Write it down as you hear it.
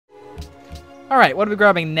Alright, what are we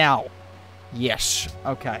grabbing now? Yes.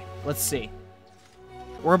 Okay, let's see.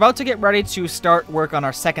 We're about to get ready to start work on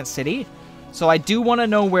our second city. So I do want to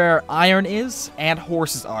know where iron is and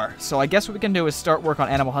horses are. So I guess what we can do is start work on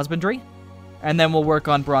animal husbandry. And then we'll work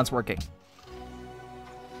on bronze working.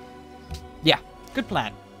 Yeah, good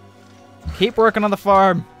plan. Keep working on the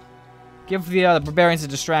farm. Give the barbarians a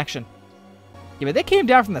distraction. Yeah, but they came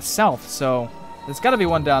down from the south, so there's got to be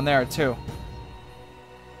one down there, too.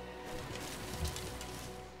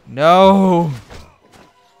 No!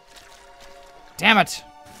 Damn it!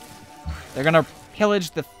 They're gonna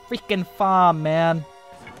pillage the freaking farm, man.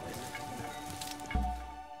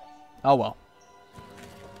 Oh, well.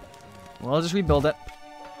 We'll just rebuild it.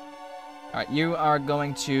 Alright, you are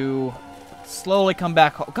going to slowly come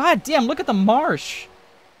back home. God damn, look at the marsh!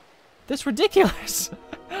 That's ridiculous!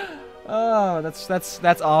 Oh,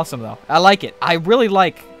 that's awesome, though. I like it. I really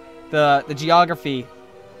like the geography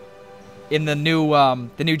in the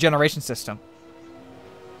new generation system.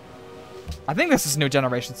 I think this is a new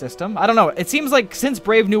generation system. I don't know. It seems like since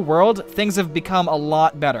Brave New World, things have become a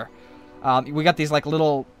lot better. We got these like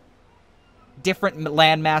little different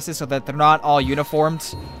land masses so that they're not all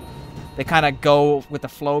uniformed. They kind of go with the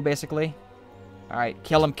flow, basically. All right,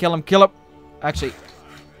 kill him, kill him, kill him. Actually,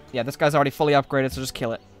 yeah, this guy's already fully upgraded, so just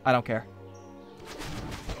kill it. I don't care.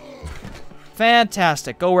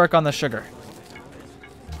 Fantastic. Go work on the sugar.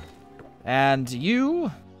 And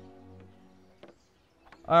you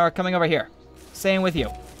are coming over here. Same with you.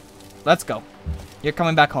 Let's go. You're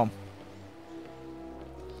coming back home.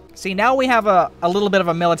 See, now we have a little bit of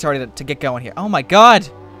a military to get going here. Oh my god.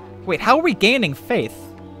 Wait, how are we gaining faith?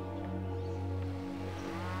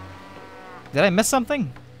 Did I miss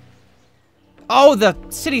something? Oh, the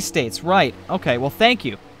city-states. Right. Okay, well, thank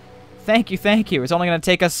you. Thank you, thank you. It's only going to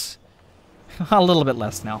take us a little bit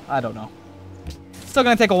less now. I don't know. Still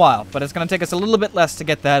going to take a while, but it's going to take us a little bit less to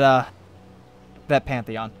get that, that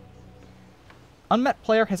Pantheon. Unmet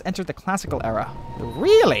player has entered the classical era.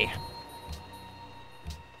 Really?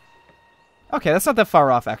 Okay, that's not that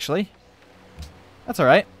far off, actually. That's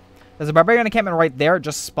alright. There's a barbarian encampment right there. It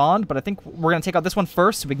just spawned, but I think we're going to take out this one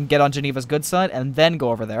first so we can get on Geneva's good side and then go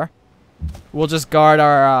over there. We'll just guard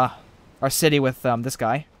our city with this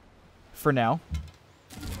guy for now.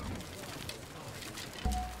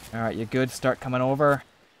 Alright, you're good. Start coming over.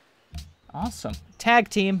 Awesome. Tag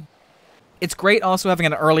team. It's great also having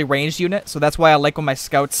an early ranged unit, so that's why I like when my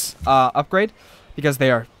scouts upgrade, because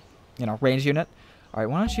they are, you know, ranged unit. Alright,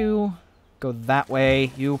 why don't you go that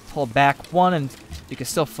way. You pull back one and you can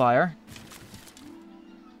still fire.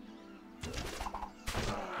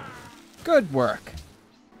 Good work.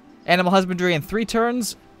 Animal husbandry in 3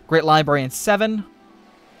 turns. Great library in 7.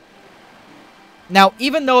 Now,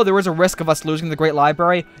 even though there is a risk of us losing the Great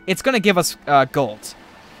Library, it's going to give us gold.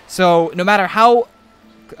 So, no matter how...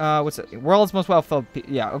 what's it? World's most well-filled...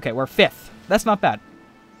 Yeah, okay, we're 5th. That's not bad.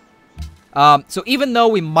 So, even though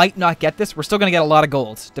we might not get this, we're still going to get a lot of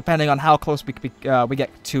gold, depending on how close we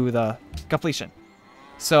get to the completion.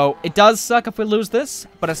 So, it does suck if we lose this,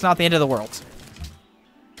 but it's not the end of the world.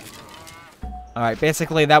 Alright,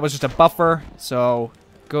 basically, that was just a buffer. So,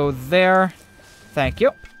 go there. Thank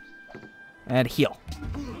you. And heal.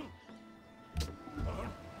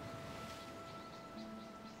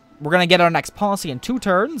 We're going to get our next policy in 2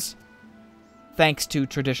 turns. Thanks to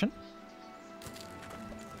tradition.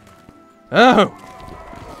 Oh!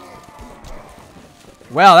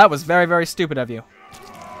 Well, that was very, very stupid of you.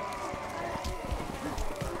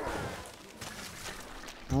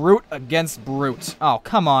 Brute against brute. Oh,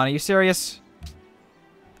 come on. Are you serious?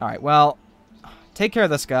 Alright, well, take care of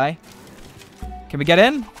this guy. Can we get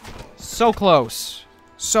in? So close.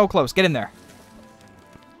 So close. Get in there.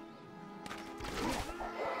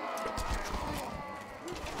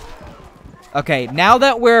 Okay, now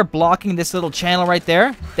that we're blocking this little channel right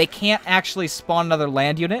there, they can't actually spawn another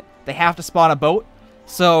land unit. They have to spawn a boat.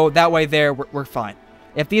 So that way there, we're fine.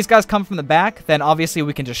 If these guys come from the back, then obviously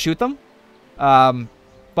we can just shoot them.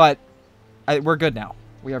 But we're good now.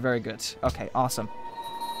 We are very good. Okay, awesome.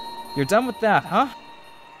 You're done with that, huh?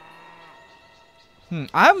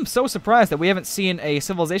 I'm so surprised that we haven't seen a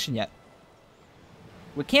civilization yet.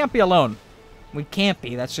 We can't be alone. We can't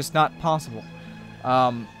be. That's just not possible.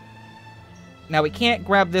 Now, we can't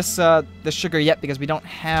grab this this sugar yet because we don't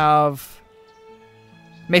have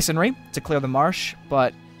masonry to clear the marsh,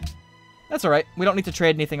 but that's alright. We don't need to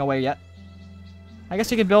trade anything away yet. I guess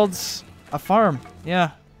you can build a farm.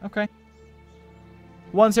 Yeah, okay.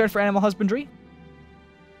 1 turn for animal husbandry.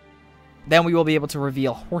 Then we will be able to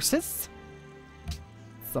reveal horses.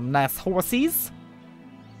 Some nice horsies.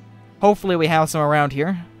 Hopefully we have some around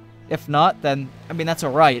here. If not, then, I mean, that's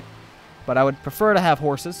alright. but I would prefer to have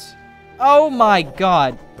horses. Oh my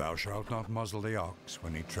god. Thou shalt not muzzle the ox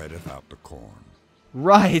when he treadeth out the corn.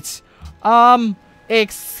 Right.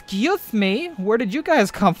 Excuse me? Where did you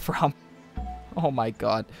guys come from? Oh my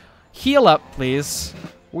god. Heal up, please.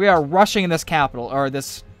 We are rushing this capital, or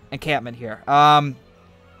this encampment here.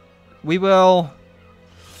 We will...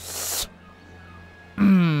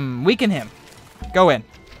 weaken him. Go in.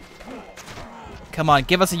 Come on,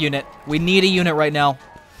 give us a unit. We need a unit right now.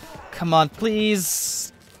 Come on,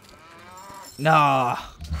 please. Nah.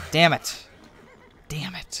 Damn it.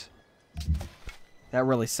 Damn it. That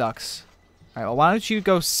really sucks. Alright, well, why don't you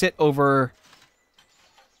go sit over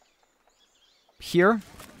here?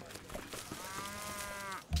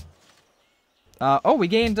 Oh, we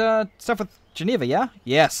gained stuff with Geneva, yeah?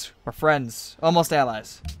 Yes, we're friends. Almost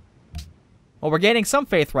allies. Well, we're gaining some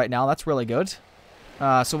faith right now. That's really good.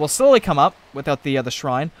 So we'll slowly come up without the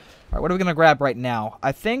shrine. Alright, what are we going to grab right now?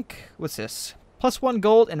 I think... what's this? +1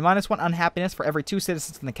 gold and -1 unhappiness for every 2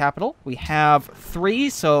 citizens in the capital. We have 3,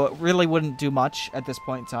 so it really wouldn't do much at this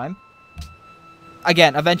point in time.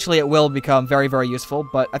 Again, eventually it will become very, very useful,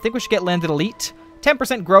 but I think we should get landed elite.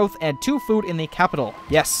 10% growth and 2 food in the capital.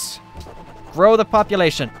 Yes. Grow the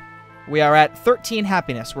population. We are at 13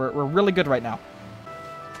 happiness. We're really good right now.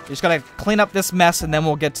 We just gotta clean up this mess and then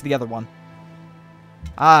we'll get to the other one.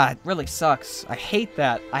 Ah, it really sucks. I hate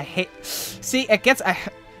that. I hate... See, it gets...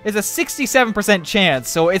 It's a 67% chance,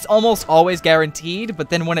 so it's almost always guaranteed, but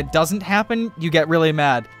then when it doesn't happen, you get really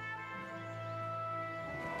mad.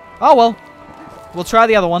 Oh well. We'll try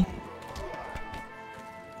the other one.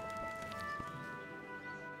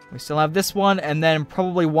 We still have this one, and then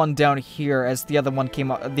probably one down here as the other one came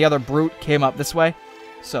up. The other brute came up this way.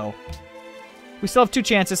 So, we still have 2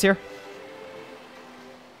 chances here.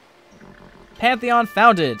 Pantheon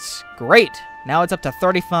founded. Great. Now it's up to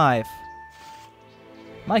 35.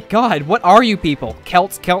 My god, what are you people?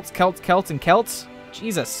 Celts, Celts, Celts, Celts, and Celts?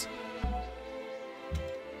 Jesus.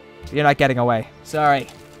 You're not getting away. Sorry.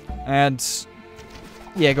 And...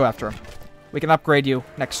 yeah, go after him. We can upgrade you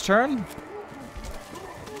next turn.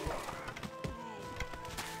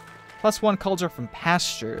 +1 culture from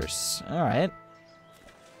pastures. Alright.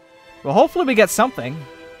 Well, hopefully we get something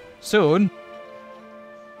soon.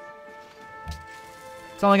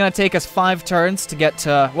 It's only going to take us 5 turns to get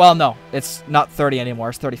to... well, no. It's not 30 anymore.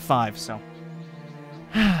 It's 35, so...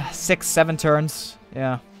 6, 7 turns.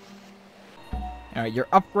 Yeah. Alright, you're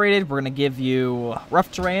upgraded. We're going to give you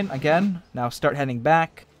rough terrain again. Now start heading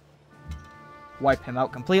back. Wipe him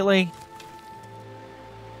out completely.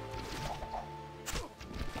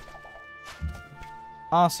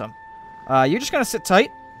 Awesome. You're just going to sit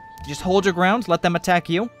tight. Just hold your ground. Let them attack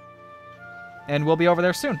you. And we'll be over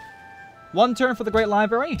there soon. 1 turn for the Great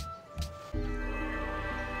Library.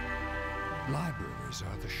 Libraries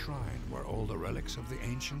are the shrine where all the relics of the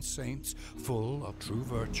ancient saints, full of true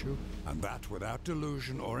virtue, and that without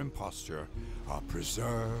delusion or imposture, are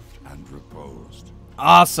preserved and reposed.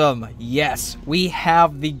 Awesome. Yes, we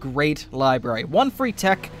have the Great Library. 1 free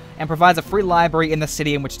tech and provides a free library in the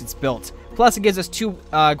city in which it's built. Plus, it gives us 2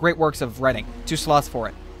 great works of writing. 2 slots for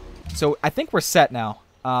it. So I think we're set now.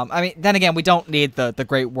 I mean, then again, we don't need the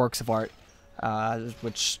great works of art.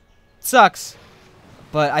 Which sucks,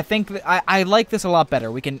 but I think that I like this a lot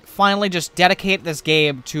better. We can finally just dedicate this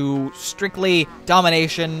game to strictly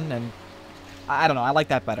domination, and I don't know, I like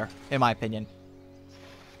that better, in my opinion.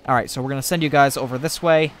 Alright, so we're going to send you guys over this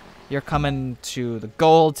way. You're coming to the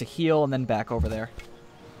gold to heal, and then back over there.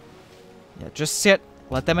 Yeah, just sit,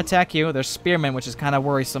 let them attack you. There's spearmen, which is kind of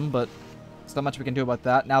worrisome, but there's not much we can do about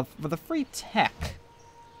that. Now, for the free tech,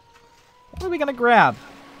 what are we going to grab?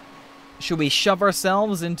 Should we shove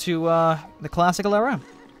ourselves into the classical era?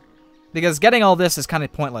 Because getting all this is kind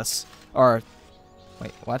of pointless. Or,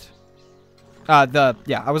 wait, what?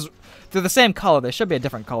 Yeah, I was... they're the same color. There should be a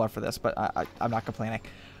different color for this, but I'm not complaining.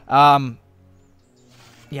 Yeah,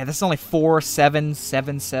 this is only 4, 7,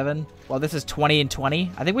 7, 7. Well, this is 20 and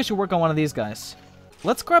 20. I think we should work on one of these guys.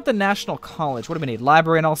 Let's grab the National College. What do we need?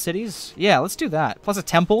 Library in all cities? Yeah, let's do that. Plus a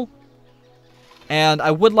temple. And I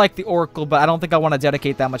would like the Oracle, but I don't think I want to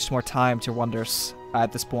dedicate that much more time to Wonders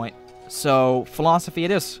at this point. So, philosophy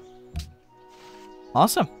it is.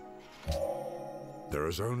 Awesome. There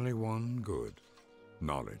is only one good,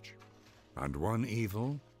 knowledge, and one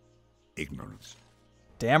evil, ignorance.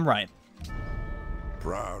 Damn right.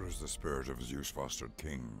 Proud is the spirit of Zeus-fostered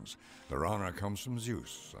kings. Their honor comes from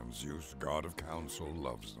Zeus, and Zeus, god of counsel,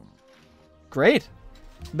 loves them. Great.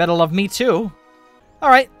 Better love me too.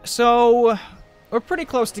 Alright, so... we're pretty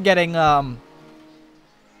close to getting, well,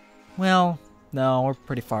 No, we're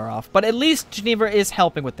pretty far off. But at least Geneva is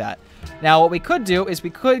helping with that. Now, what we could do is we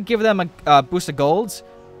could give them a boost of golds.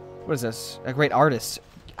 What is this? A great artist.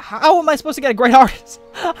 How am I supposed to get a great artist?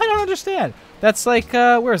 I don't understand. That's like,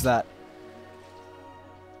 where is that?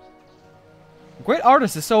 Great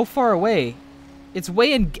artist is so far away. It's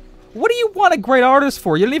way in... What do you want a great artist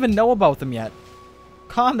for? You don't even know about them yet.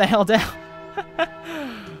 Calm the hell down.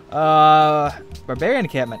 Barbarian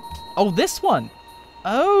encampment. Oh, this one.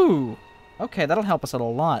 Oh. Okay, that'll help us out a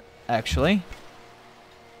lot, actually.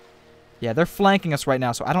 Yeah, they're flanking us right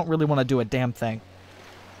now, so I don't really want to do a damn thing.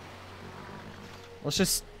 Let's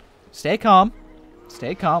just stay calm.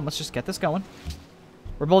 Stay calm. Let's just get this going.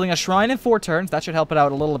 We're building a shrine in 4 turns. That should help it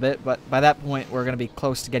out a little bit, but by that point, we're going to be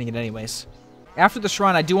close to getting it anyways. After the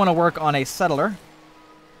shrine, I do want to work on a settler.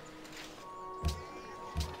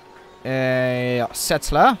 A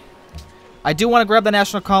settler. I do want to grab the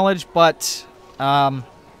National College, but...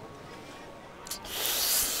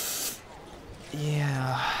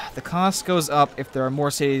 yeah, the cost goes up if there are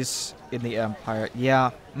more cities in the Empire.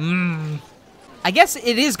 Yeah. I guess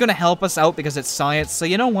it is going to help us out because it's science, so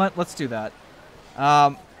you know what? Let's do that.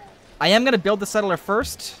 I am going to build the settler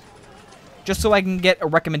first, just so I can get a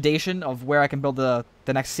recommendation of where I can build the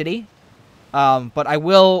next city. But I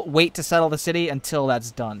will wait to settle the city until that's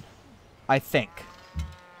done. I think.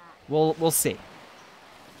 We'll see.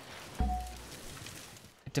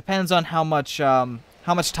 It depends on how much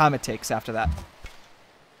time it takes after that.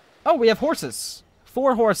 Oh, we have horses.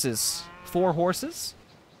 4 horses. 4 horses.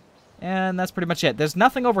 And that's pretty much it. There's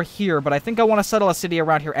nothing over here, but I think I want to settle a city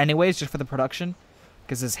around here anyways, just for the production.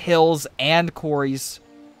 Because there's hills and quarries.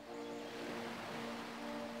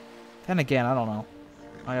 Then again, I don't know.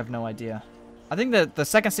 I have no idea. I think that the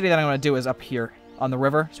second city that I'm going to do is up here on the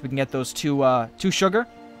river, so we can get those two sugar.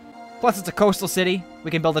 Plus, it's a coastal city.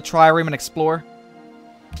 We can build a trireme and explore.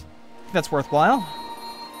 I think that's worthwhile.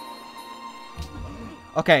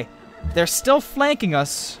 Okay, they're still flanking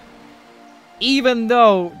us, even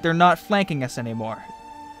though they're not flanking us anymore.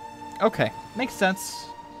 Okay, makes sense.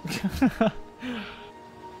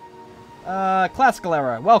 Classical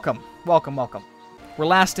era, welcome, welcome, welcome. We're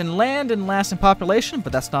last in land and last in population,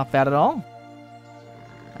 but that's not bad at all.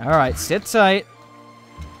 Alright, sit tight.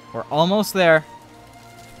 We're almost there.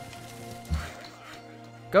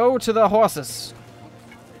 Go to the horses.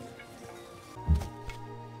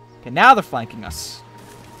 Okay, now they're flanking us.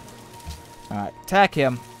 Alright, attack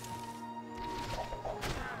him.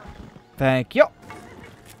 Thank you.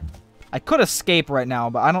 I could escape right now,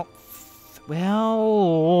 but I don't...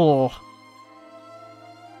 Well...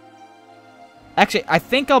 Actually, I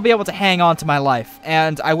think I'll be able to hang on to my life.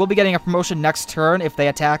 And I will be getting a promotion next turn if they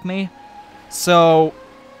attack me. So,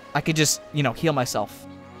 I could just, you know, heal myself.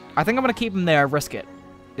 I think I'm going to keep him there, risk it.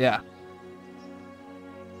 Yeah.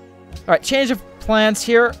 Alright, change of plans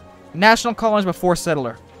here. National College before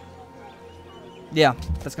Settler. Yeah,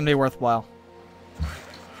 that's going to be worthwhile.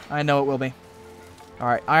 I know it will be.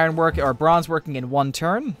 Alright, iron work or bronze working in 1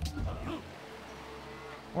 turn.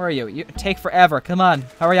 Where are you? You take forever. Come on,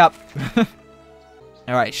 hurry up.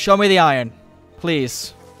 Alright, show me the iron.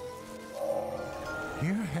 Please.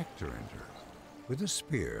 Here Hector entered, with a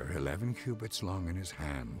spear 11 cubits long in his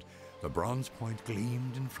hand. The bronze point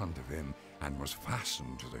gleamed in front of him and was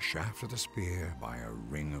fastened to the shaft of the spear by a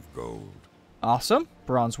ring of gold. Awesome.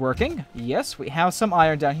 Bronze working. Yes, we have some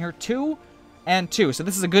iron down here. 2 and 2. So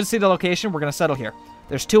this is a good city location. We're going to settle here.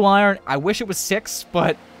 There's 2 iron. I wish it was 6,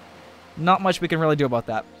 but not much we can really do about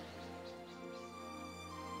that.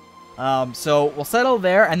 So we'll settle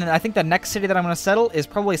there, and then I think the next city that I'm going to settle is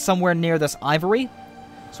probably somewhere near this ivory.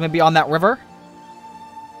 So maybe on that river.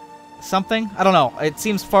 Something? I don't know. It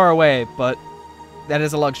seems far away, but that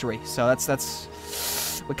is a luxury. So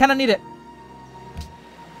that's we kind of need it.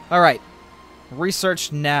 Alright.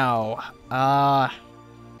 Research now.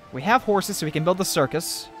 We have horses, so we can build the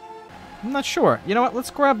circus. I'm not sure. You know what? Let's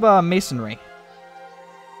grab masonry.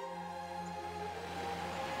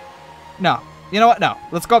 No. You know what? No.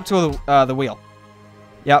 Let's go up to the wheel.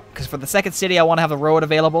 Yep, because for the second city, I want to have a road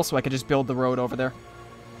available, so I could just build the road over there.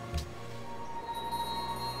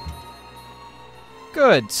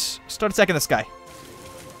 Good. Start attacking this guy.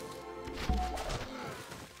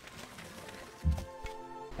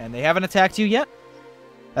 And they haven't attacked you yet?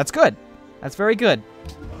 That's good. That's very good.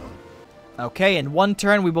 Okay, in 1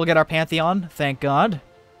 turn, we will get our Pantheon. Thank God.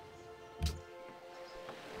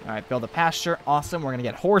 Alright, build a pasture. Awesome. We're going to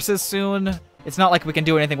get horses soon. It's not like we can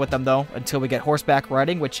do anything with them, though, until we get horseback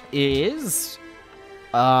riding, which is...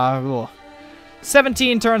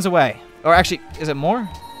 17 turns away. Or actually, is it more?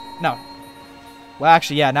 No. Well,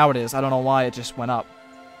 actually, yeah, now it is. I don't know why it just went up.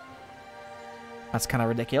 That's kind of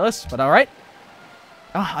ridiculous, but alright.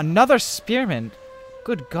 Ah, another spearman.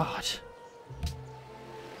 Good God.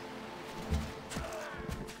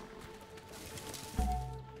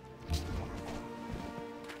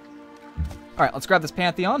 Alright, let's grab this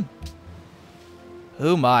Pantheon.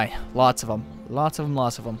 Oh my. Lots of them. Lots of them,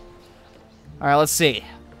 lots of them. Alright, let's see.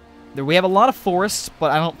 We have a lot of forests,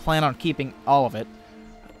 but I don't plan on keeping all of it.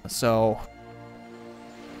 So...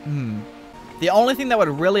 The only thing that would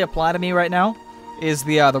really apply to me right now is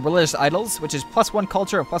the religious idols, which is +1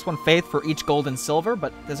 culture and +1 faith for each gold and silver,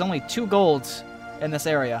 but there's only 2 golds in this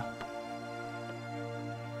area.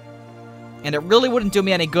 And it really wouldn't do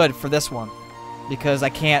me any good for this one, because I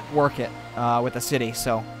can't work it with the city,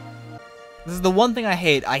 so... This is the one thing I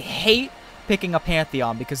hate. I hate picking a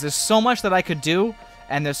Pantheon, because there's so much that I could do,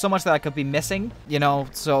 and there's so much that I could be missing, you know,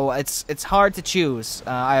 so it's hard to choose.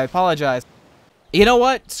 I apologize. You know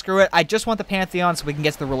what? Screw it. I just want the Pantheon so we can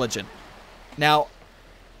get to the religion. Now,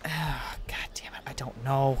 God damn it, I don't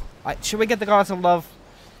know. Should we get the Goddess of Love?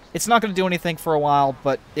 It's not going to do anything for a while,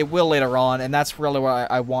 but it will later on, and that's really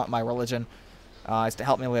where I want my religion, is to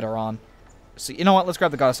help me later on. So, you know what? Let's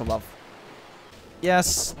grab the Goddess of Love.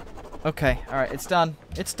 Yes. Okay. Alright, it's done.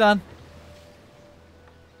 It's done.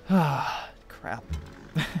 Ah, crap.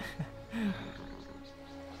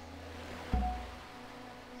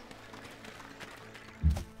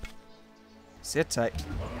 Sit tight.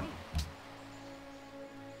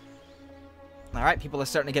 Alright, people are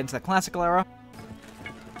starting to get into the classical era.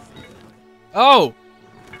 Oh!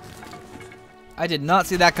 I did not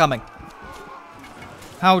see that coming.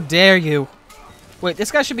 How dare you? Wait,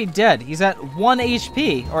 this guy should be dead. He's at 1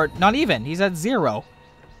 HP. Or not even. He's at 0.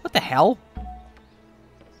 What the hell?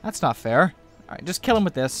 That's not fair. Alright, just kill him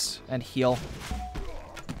with this and heal.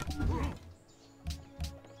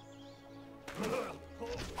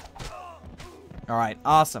 Alright,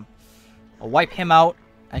 awesome. I'll wipe him out.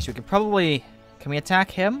 Actually, we could probably... Can we attack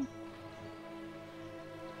him?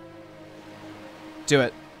 Do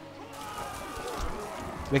it.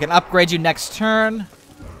 We can upgrade you next turn.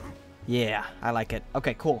 Yeah, I like it.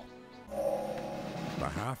 Okay, cool. The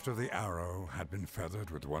haft of the arrow had been feathered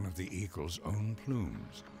with one of the eagle's own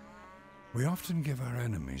plumes. We often give our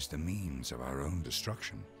enemies the means of our own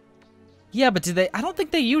destruction. Yeah, but did they... I don't think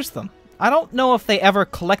they used them. I don't know if they ever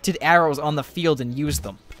collected arrows on the field and used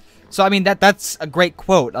them. So, I mean, that's a great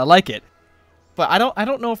quote. I like it. But I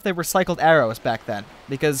don't know if they recycled arrows back then,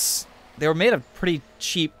 because they were made of pretty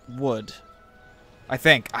cheap wood. I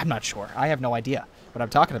think. I'm not sure. I have no idea what I'm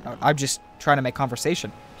talking about. I'm just trying to make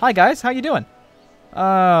conversation. Hi, guys. How you doing?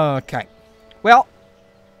 Okay. Well,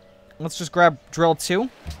 let's just grab drill 2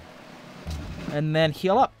 and then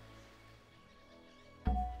heal up.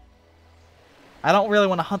 I don't really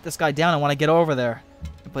want to hunt this guy down. I want to get over there.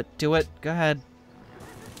 But do it. Go ahead.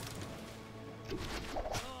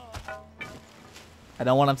 I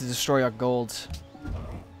don't want him to destroy our gold.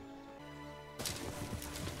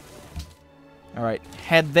 Alright,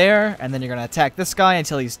 head there, and then you're going to attack this guy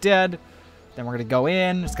until he's dead. Then we're going to go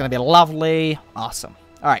in. It's going to be lovely. Awesome.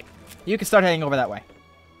 Alright, you can start heading over that way.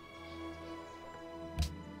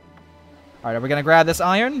 Alright, are we going to grab this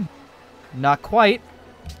iron? Not quite.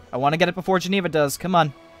 I want to get it before Geneva does. Come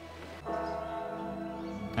on.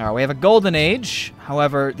 Alright, we have a golden age.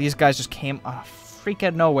 However, these guys just came freak out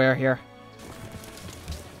of nowhere here.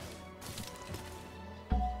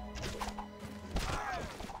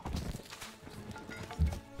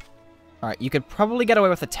 Alright, you could probably get away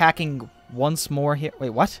with attacking once more here.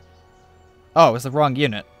 Wait, what? Oh, it was the wrong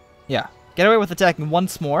unit. Yeah. Get away with attacking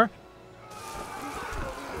once more.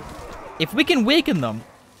 If we can weaken them,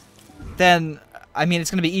 then, I mean,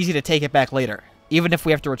 it's going to be easy to take it back later. Even if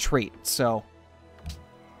we have to retreat, so...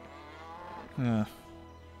 Yeah,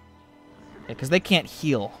 because they can't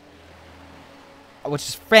heal. Which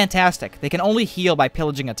is fantastic. They can only heal by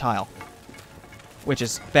pillaging a tile. Which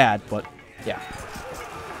is bad, but, yeah.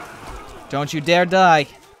 Don't you dare die.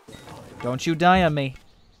 Don't you die on me.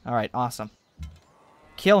 Alright, awesome.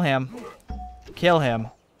 Kill him. Kill him.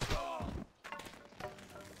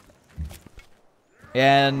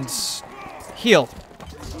 And... heal.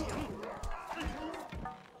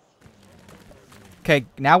 Okay,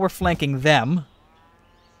 now we're flanking them.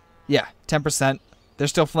 Yeah, 10%. They're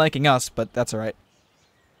still flanking us, but that's alright.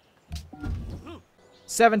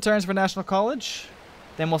 7 turns for National College.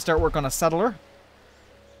 Then we'll start work on a settler.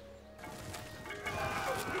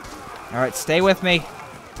 Alright, stay with me.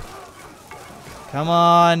 Come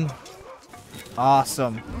on.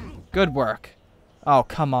 Awesome. Good work. Oh,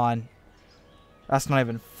 come on. That's not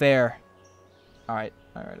even fair. Alright,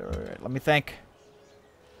 alright. Let me think.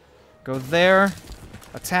 Go there.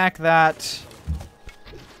 Attack that.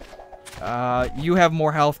 You have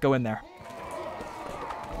more health. Go in there.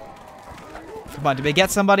 Come on, did we get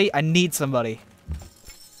somebody? I need somebody.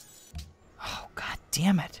 Oh, god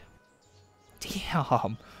damn it.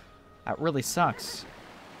 Damn. That really sucks.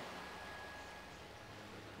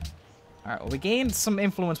 Alright, well, we gained some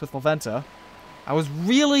influence with Laventa. I was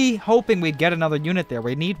really hoping we'd get another unit there.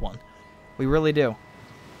 We need one. We really do.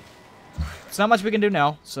 There's not much we can do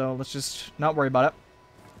now, so let's just not worry about it.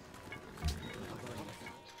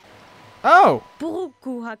 Oh!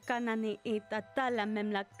 Purukuha ka na ni itatala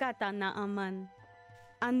memlakata na aman.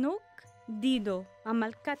 Anuk dido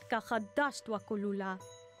amalkat ka kadastwa kulula.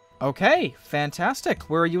 Okay, fantastic.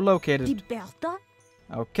 Where are you located? Liberta?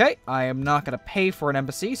 Okay, I am not going to pay for an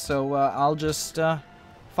embassy, so I'll just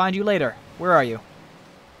find you later. Where are you?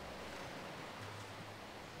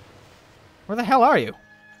 Where the hell are you?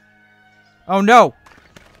 Oh, no!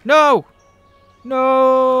 No!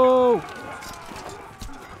 No!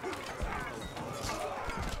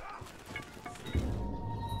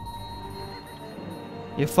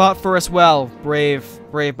 You fought for us well, brave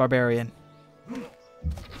barbarian.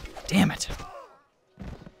 Damn it.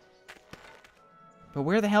 But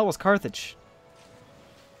where the hell was Carthage?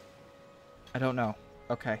 I don't know.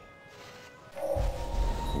 Okay.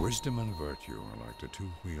 Wisdom and virtue are like the two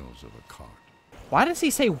wheels of a cart. Why does he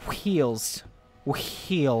say wheels?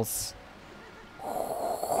 Wheels.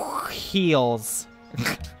 Heels.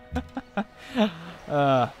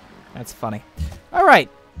 That's funny. Alright.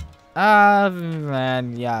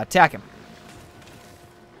 And yeah, attack him.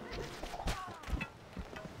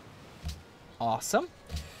 Awesome.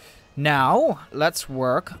 Now, let's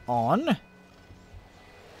work on...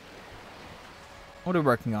 What are we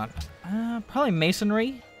working on? Probably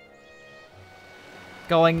masonry.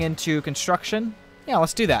 Going into construction. Yeah,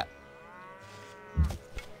 let's do that.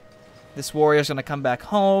 This warrior's going to come back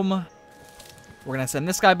home. We're going to send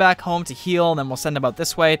this guy back home to heal, and then we'll send him out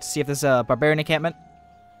this way to see if there's a barbarian encampment.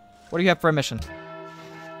 What do you have for a mission?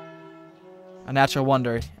 A natural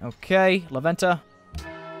wonder. Okay, Laventa.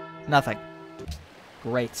 Nothing.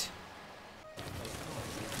 Great.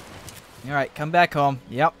 Alright, come back home.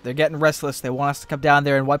 Yep, they're getting restless. They want us to come down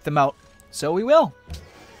there and wipe them out. So we will.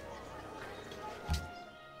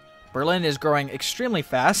 Berlin is growing extremely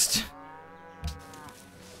fast.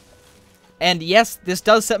 And yes, this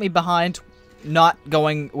does set me behind not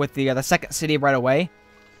going with the second city right away.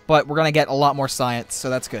 But we're going to get a lot more science, so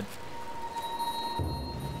that's good.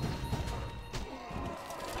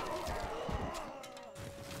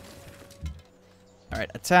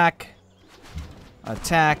 Alright, attack.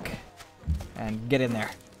 Attack. And get in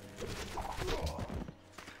there.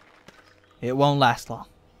 It won't last long.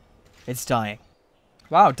 It's dying.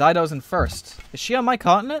 Wow, Dido's in first. Is she on my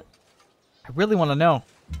continent? I really want to know.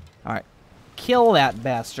 Alright. Kill that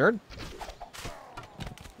bastard.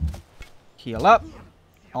 Heal up.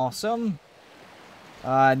 Awesome.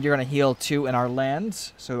 And you're going to heal 2 in our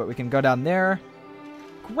lands so that we can go down there.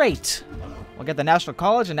 Great. We'll get the National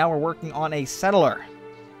College, and now we're working on a settler.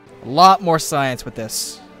 A lot more science with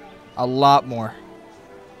this. A lot more.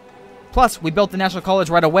 Plus, we built the National College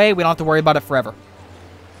right away. We don't have to worry about it forever.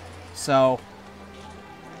 So,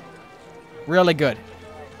 really good.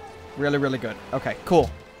 Really, really good. Okay, cool.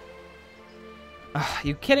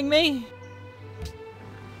 You kidding me?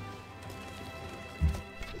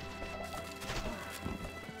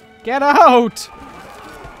 Get out!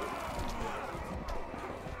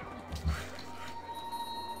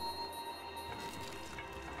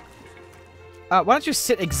 Why don't you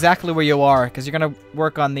sit exactly where you are, because you're going to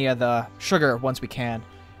work on the sugar once we can.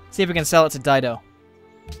 See if we can sell it to Dido.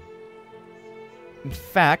 In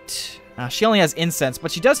fact, she only has incense,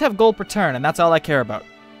 but she does have gold per turn, and that's all I care about.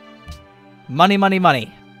 Money, money,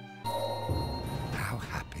 money. How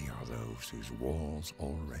happy are those whose walls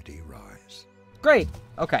already rise? Great.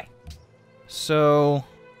 Okay. So,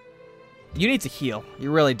 you need to heal.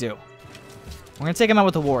 You really do. We're going to take him out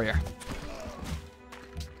with the warrior.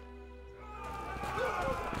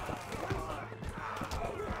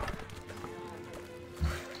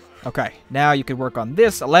 Okay, now you could work on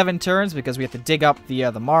this 11 turns because we have to dig up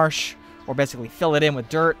the marsh, or basically fill it in with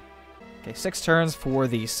dirt. Okay, 6 turns for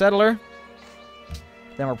the settler.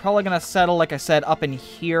 Then we're probably going to settle, like I said, up in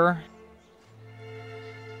here.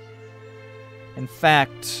 In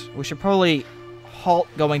fact, we should probably halt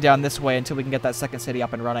going down this way until we can get that second city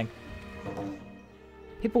up and running.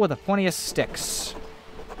 People with the pointiest sticks.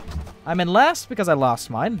 I'm in last because I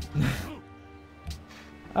lost mine.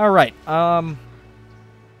 Alright,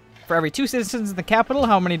 for every 2 citizens in the capital,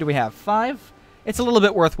 how many do we have? 5? It's a little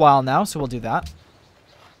bit worthwhile now, so we'll do that.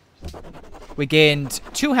 We gained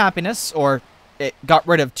 2 happiness, or it got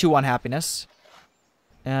rid of 2 unhappiness.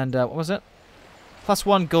 And, what was it?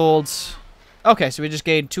 +1 gold. Okay, so we just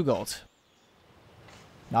gained 2 gold.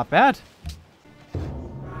 Not bad.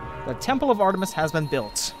 The Temple of Artemis has been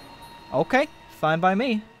built. Okay, fine by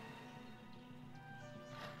me.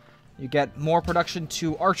 You get more production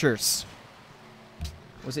to archers.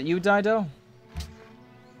 Was it you, Dido?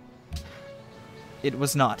 It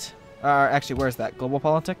was not. Actually, where's that? Global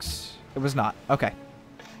politics? It was not. Okay.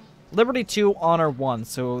 Liberty 2, Honor 1.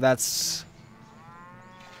 So that's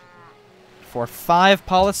for 5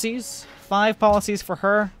 policies. 5 policies for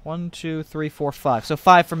her. 1, 2, 3, 4, 5. So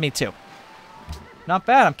 5 for me, too. Not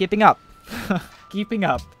bad. I'm keeping up. Keeping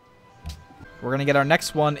up. We're going to get our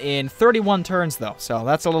next one in 31 turns, though. So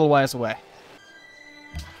that's a little ways away.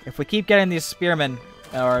 If we keep getting these spearmen,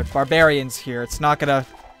 or barbarians here, it's not going to...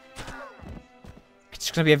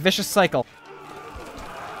 It's going to be a vicious cycle.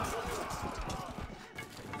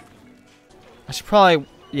 I should probably...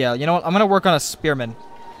 Yeah, you know what? I'm going to work on a spearman.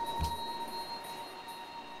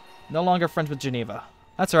 No longer friends with Geneva.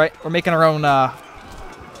 That's alright. We're making our own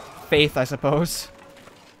faith, I suppose.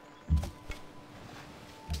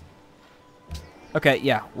 Okay,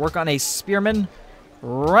 yeah. Work on a spearman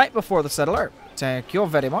right before the settler. Thank you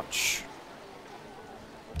very much.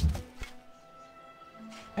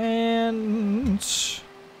 And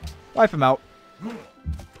wipe him out.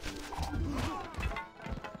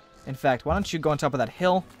 In fact, why don't you go on top of that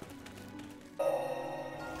hill?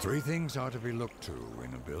 3 things are to be looked to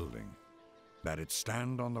in a building. That it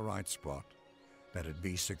stand on the right spot, that it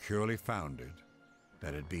be securely founded,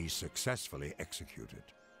 that it be successfully executed.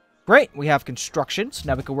 Great, we have constructions.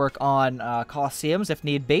 Now we can work on Colosseums if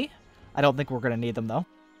need be. I don't think we're going to need them, though.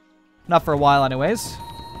 Not for a while, anyways.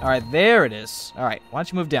 Alright, there it is. Alright, why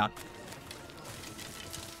don't you move down?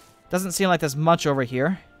 Doesn't seem like there's much over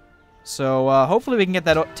here. So, hopefully we can get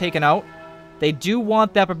that taken out. They do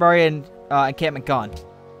want that barbarian encampment gone.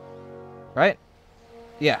 Right?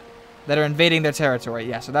 Yeah. That are invading their territory.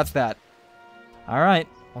 Yeah, so that's that. Alright,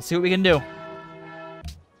 we'll see what we can do.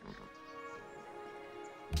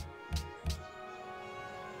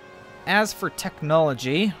 As for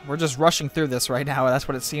technology, we're just rushing through this right now. That's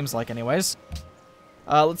what it seems like anyways.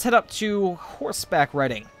 Let's head up to horseback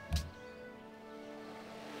riding.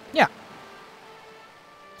 Yeah.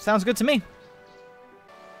 Sounds good to me.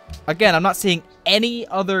 Again, I'm not seeing any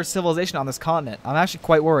other civilization on this continent. I'm actually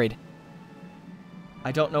quite worried.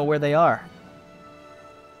 I don't know where they are.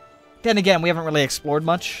 Then again, we haven't really explored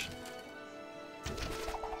much.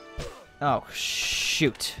 Oh,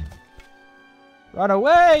 shoot. Run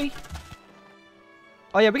away!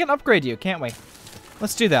 Oh yeah, we can upgrade you, can't we?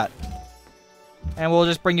 Let's do that. And we'll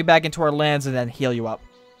just bring you back into our lands and then heal you up.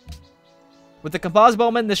 With the composite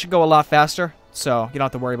bowman, this should go a lot faster, so you don't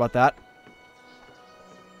have to worry about that.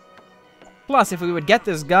 Plus, if we would get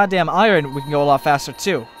this goddamn iron, we can go a lot faster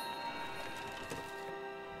too.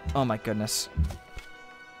 Oh my goodness.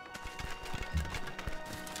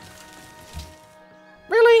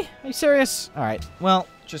 Really? Are you serious? Alright, well,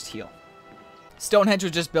 just heal. Stonehenge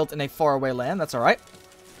was just built in a faraway land, that's alright.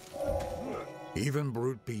 Even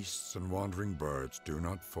brute beasts and wandering birds do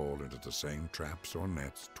not fall into the same traps or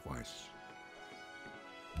nets twice.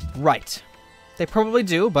 Right. They probably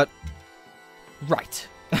do, but... Right.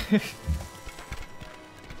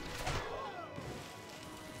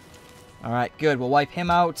 Alright, good. We'll wipe him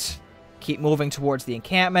out. Keep moving towards the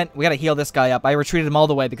encampment. We gotta heal this guy up. I retreated him all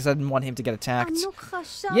the way because I didn't want him to get attacked.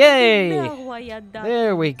 Yay!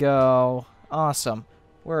 There we go. Awesome.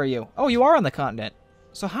 Where are you? Oh, you are on the continent.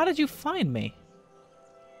 So how did you find me?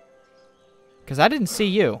 Because I didn't see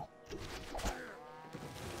you.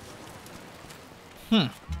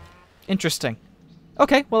 Interesting.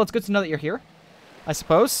 Okay, well, it's good to know that you're here. I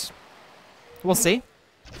suppose. We'll see.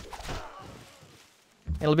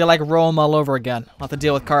 It'll be like Rome all over again. We'll have to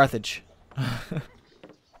deal with Carthage.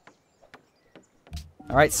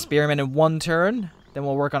 Alright, spearman in 1 turn. Then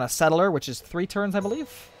we'll work on a settler, which is 3 turns, I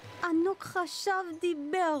believe.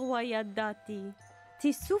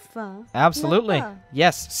 Absolutely.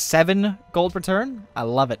 Yes, 7 gold per turn. I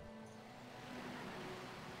love it.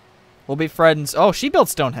 We'll be friends. Oh, she built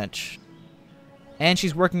Stonehenge. And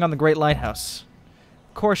she's working on the Great Lighthouse.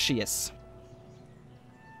 Of course she is.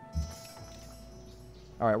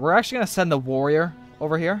 Alright, we're actually going to send the warrior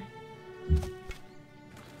over here.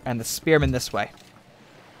 And the spearman this way.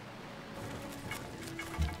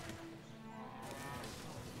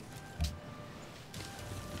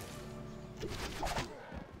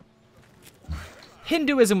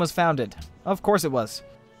 Hinduism was founded. Of course it was.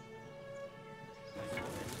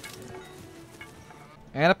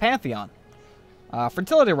 And a pantheon.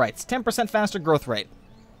 Fertility rights. 10% faster growth rate.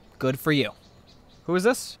 Good for you. Who is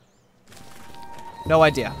this? No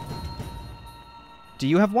idea. Do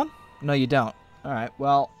you have one? No, you don't. Alright,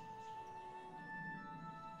 well.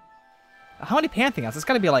 How many pantheons? It's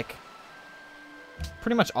got to be like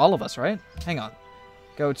pretty much all of us, right? Hang on.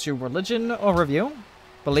 Go to religion overview.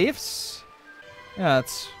 Beliefs. Yeah,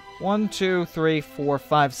 it's 1, 2, 3, 4,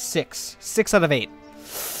 5, 6. 6 out of 8.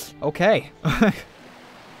 Okay.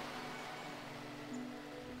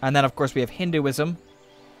 And then, of course, we have Hinduism.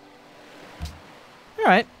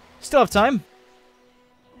 Alright. Still have time.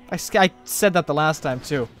 I said that the last time,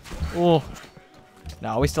 too. Oh.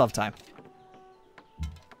 No, we still have time.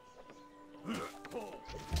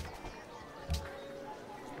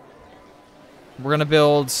 We're gonna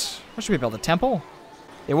build... What should we build? A temple?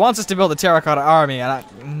 It wants us to build a terracotta army,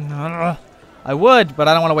 and I would, but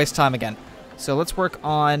I don't want to waste time again. So let's work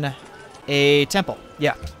on a temple.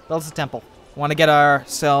 Yeah, build us a temple. Want to get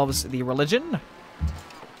ourselves the religion.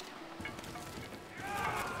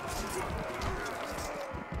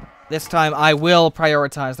 This time I will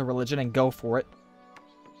prioritize the religion and go for it.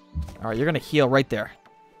 Alright, you're gonna heal right there.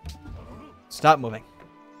 Stop moving.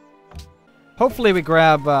 Hopefully we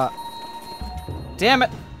grab... Damn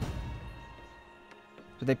it!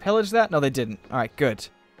 Did they pillage that? No, they didn't. Alright, good.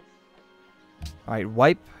 Alright,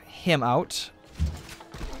 wipe him out.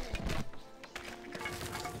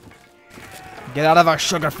 Get out of our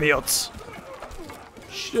sugar fields.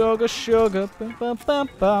 Sugar, sugar, bum, bum, bum,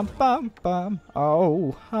 bum, bum, bum.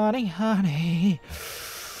 Oh, honey, honey.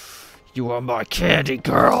 You are my candy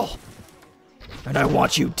girl. And I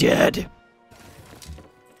want you dead.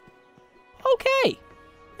 Okay.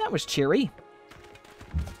 That was cheery.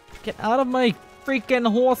 Get out of my freaking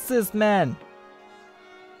horses, man.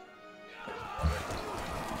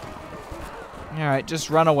 Alright, just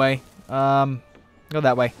run away. Go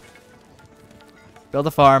that way. Build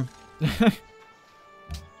a farm.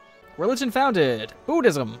 Religion founded.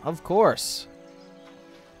 Buddhism, of course.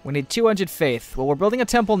 We need 200 faith. Well, we're building a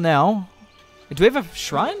temple now. Do we have a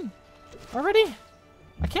shrine already?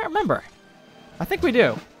 I can't remember. I think we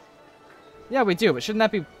do. Yeah, we do, but shouldn't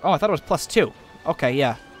that be... Oh, I thought it was +2. Okay,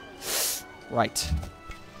 yeah. Right.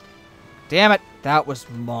 Damn it. That was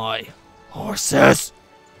my horses.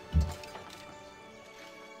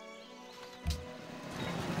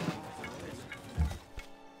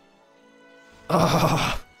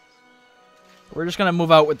 Ugh. We're just gonna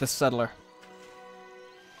move out with this settler.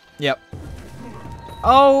 Yep.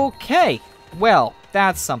 Okay. Well,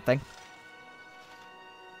 that's something.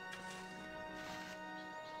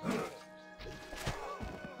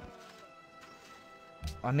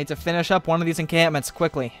 I need to finish up one of these encampments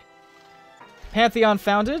quickly. Pantheon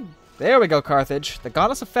founded. There we go, Carthage. The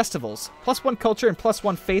goddess of festivals. +1 culture and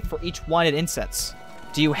 +1 faith for each wine and incense.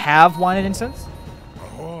 Do you have wine and incense? A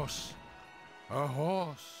horse. A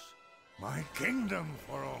horse. My kingdom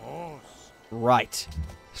for a horse. Right.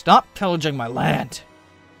 Stop pillaging my land.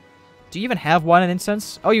 Do you even have wine and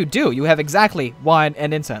incense? Oh, you do. You have exactly wine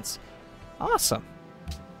and incense. Awesome.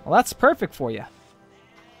 Well, that's perfect for you.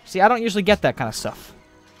 See, I don't usually get that kind of stuff.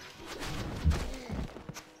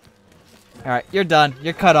 Alright, you're done.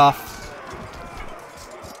 You're cut off.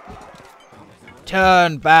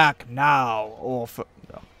 Turn back now. Oh,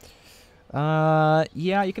 no.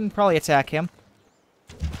 Yeah, you can probably attack him.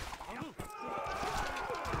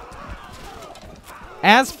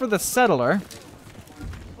 As for the settler,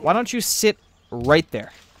 why don't you sit right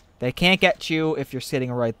there? They can't get you if you're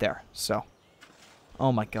sitting right there, so.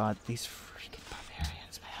 Oh my god, these freaking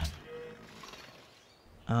barbarians,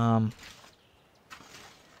 man.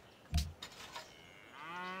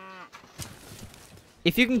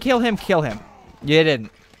 If you can kill him, kill him. You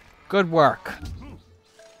didn't. Good work.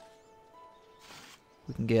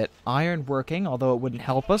 We can get iron working, although it wouldn't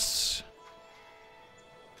help us.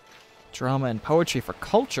 Drama and poetry for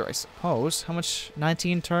culture, I suppose. How much?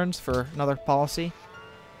 19 turns for another policy?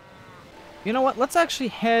 You know what? Let's actually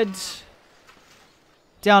head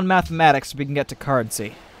down mathematics so we can get to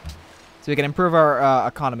currency. So we can improve our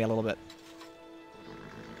economy a little bit.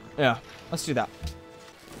 Yeah, let's do that.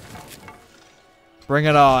 Bring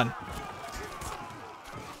it on.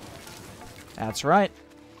 That's right.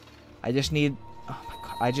 I just need... Oh my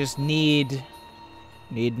god. I just need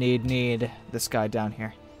this guy down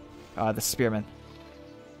here. The spearman.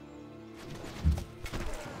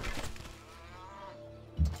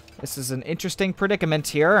 This is an interesting predicament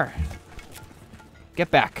here. Get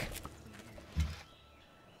back.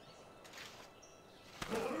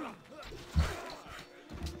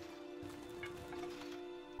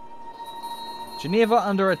 Geneva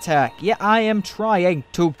under attack. Yeah, I am trying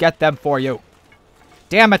to get them for you.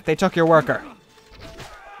 Damn it, they took your worker.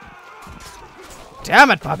 Damn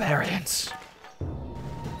it, barbarians.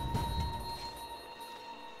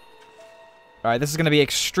 Alright, this is going to be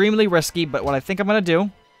extremely risky, but what I think I'm going to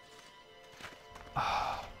do...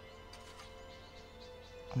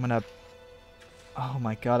 I'm gonna... Oh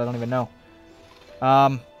my god, I don't even know.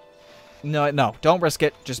 No, don't risk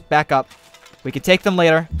it. Just back up. We can take them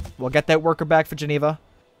later. We'll get that worker back for Geneva.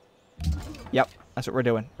 Yep, that's what we're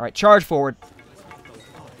doing. Alright, charge forward.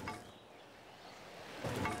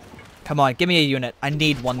 Come on, give me a unit. I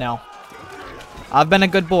need one now. I've been a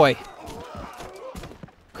good boy.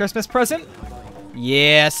 Christmas present?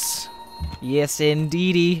 Yes. Yes,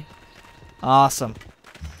 indeedy. Awesome.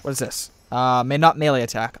 What is this? May not melee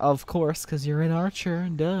attack. Of course, because you're an archer.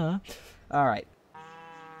 Duh. Alright.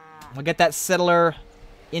 We'll get that settler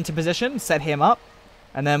into position, set him up,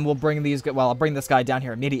 and then we'll bring these... Well, I'll bring this guy down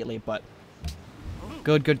here immediately, but...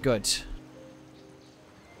 Good, good, good.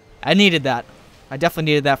 I needed that. I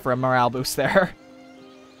definitely needed that for a morale boost there.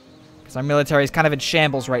 Because our military is kind of in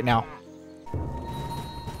shambles right now.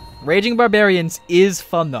 Raging Barbarians is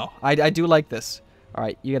fun, though. I do like this.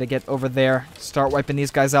 Alright, you gotta get over there. Start wiping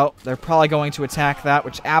these guys out. They're probably going to attack that,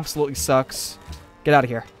 which absolutely sucks. Get out of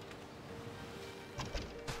here.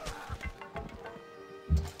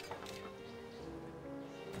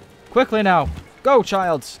 Quickly now. Go,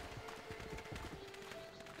 childs.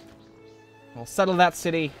 We'll settle that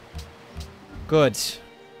city. Good.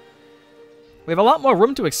 We have a lot more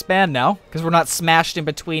room to expand now, because we're not smashed in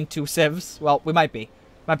between two civs. Well, we might be.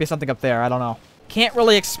 Might be something up there, I don't know. Can't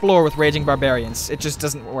really explore with Raging Barbarians. It just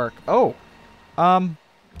doesn't work. Oh. That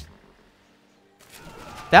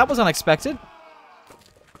was unexpected.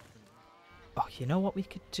 Oh, you know what we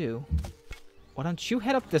could do? Why don't you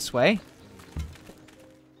head up this way?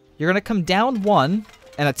 You're gonna come down one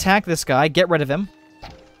and attack this guy. Get rid of him.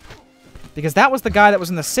 Because that was the guy that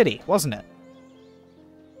was in the city, wasn't it?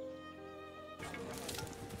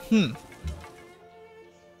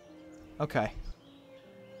 Okay.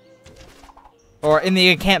 Or in the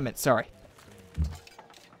encampment, sorry.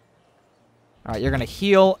 Alright, you're gonna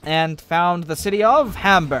heal and found the city of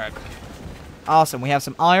Hamburg. Awesome, we have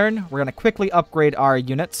some iron. We're gonna quickly upgrade our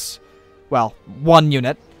units. Well, one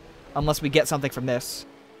unit. Unless we get something from this.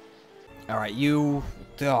 Alright, you...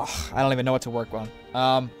 Ugh, I don't even know what to work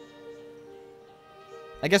on.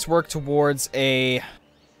 I guess work towards a...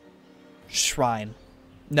 shrine.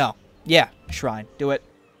 No. Yeah, shrine. Do it.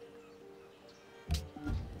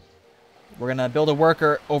 We're gonna build a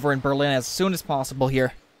worker over in Berlin as soon as possible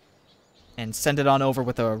here. And send it on over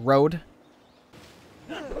with a road.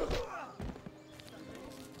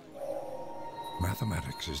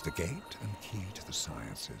 Mathematics is the gate and key to the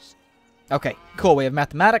sciences. Okay, cool. We have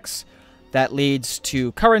mathematics. That leads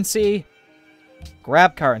to currency.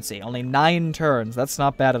 Grab currency. Only 9 turns. That's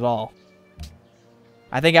not bad at all.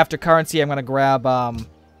 I think after currency, I'm going to grab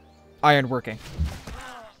ironworking.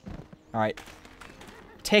 Alright.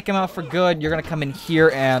 Take him out for good. You're going to come in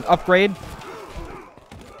here and upgrade.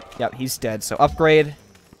 Yep, he's dead. So upgrade.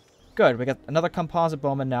 Good. We got another composite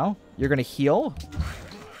bowman now. You're going to heal.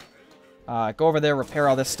 Go over there, repair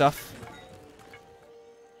all this stuff.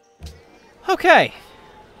 Okay.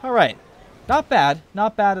 Alright. Not bad.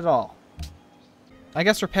 Not bad at all. I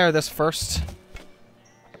guess repair this first.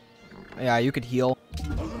 Yeah, you could heal.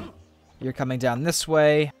 You're coming down this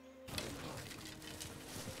way.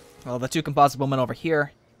 Well, the 2 composite bowmen over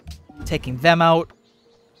here. Taking them out.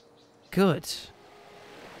 Good.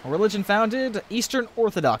 A religion founded, Eastern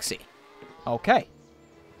Orthodoxy. Okay.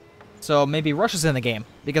 So maybe Russia's in the game.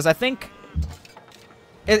 Because I think...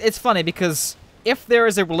 It's funny because if there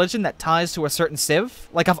is a religion that ties to a certain civ,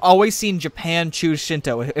 like I've always seen Japan choose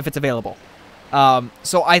Shinto if it's available.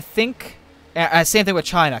 So I think... same thing with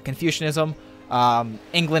China. Confucianism.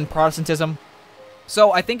 England, Protestantism.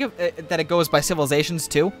 So I think that it goes by civilizations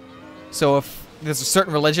too. So if there's a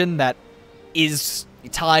certain religion that is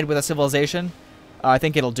tied with a civilization, I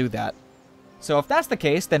think it'll do that. So if that's the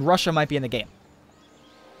case, then Russia might be in the game.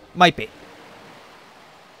 Might be.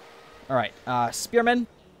 Alright, Spearmen.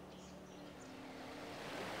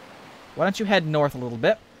 Why don't you head north a little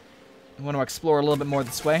bit? I want to explore a little bit more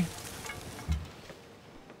this way.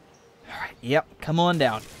 Alright, yep, come on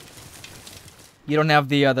down. You don't have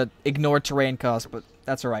the ignored terrain cost, but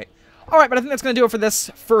that's alright. Alright, but I think that's going to do it for this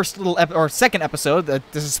first little or second episode.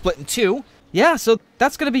 This is split in 2. Yeah, so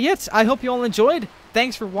that's going to be it. I hope you all enjoyed.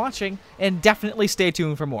 Thanks for watching, and definitely stay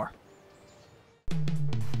tuned for more.